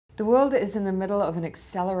The world is in the middle of an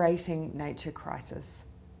accelerating nature crisis.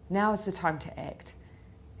 Now is the time to act.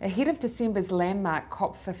 Ahead of December's landmark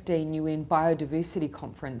COP15 UN Biodiversity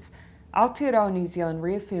Conference, Aotearoa New Zealand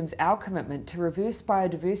reaffirms our commitment to reverse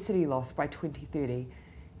biodiversity loss by 2030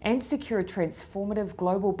 and secure a transformative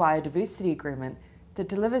global biodiversity agreement that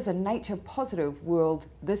delivers a nature-positive world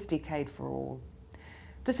this decade for all.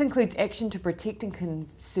 This includes action to protect and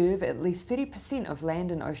conserve at least 30% of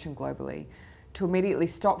land and ocean globally, to immediately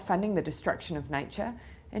stop funding the destruction of nature,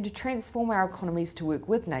 and to transform our economies to work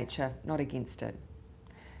with nature, not against it.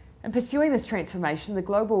 In pursuing this transformation, the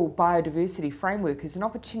Global Biodiversity Framework is an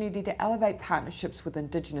opportunity to elevate partnerships with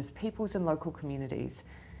Indigenous peoples and local communities.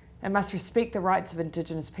 It must respect the rights of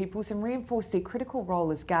Indigenous peoples and reinforce their critical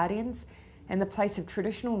role as guardians and the place of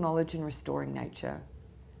traditional knowledge in restoring nature.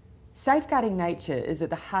 Safeguarding nature is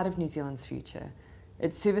at the heart of New Zealand's future.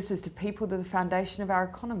 Its services to people are the foundation of our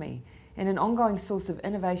economy and an ongoing source of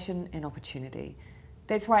innovation and opportunity.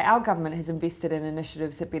 That's why our government has invested in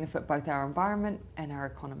initiatives that benefit both our environment and our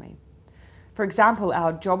economy. For example,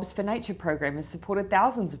 our Jobs for Nature program has supported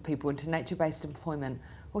thousands of people into nature-based employment,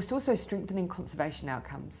 whilst also strengthening conservation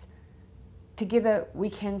outcomes. Together, we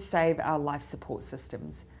can save our life support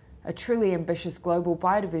systems. A truly ambitious global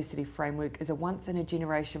biodiversity framework is a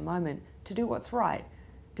once-in-a-generation moment to do what's right,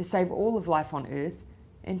 to save all of life on Earth,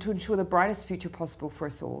 and to ensure the brightest future possible for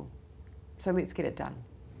us all. So let's get it done.